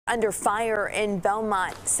under fire in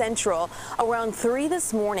Belmont Central. Around 3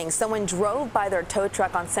 this morning, someone drove by their tow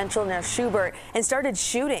truck on Central near Schubert and started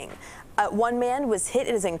shooting. One man was hit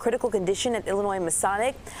and is in critical condition at Illinois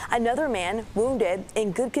Masonic. Another man wounded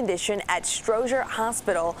in good condition at Stroger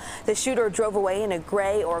Hospital. The shooter drove away in a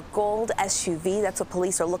gray or gold SUV. That's what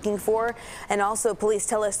police are looking for. And also, police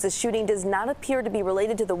tell us the shooting does not appear to be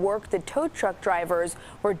related to the work the tow truck drivers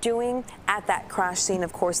were doing at that crash scene.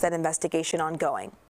 Of course, that investigation ongoing.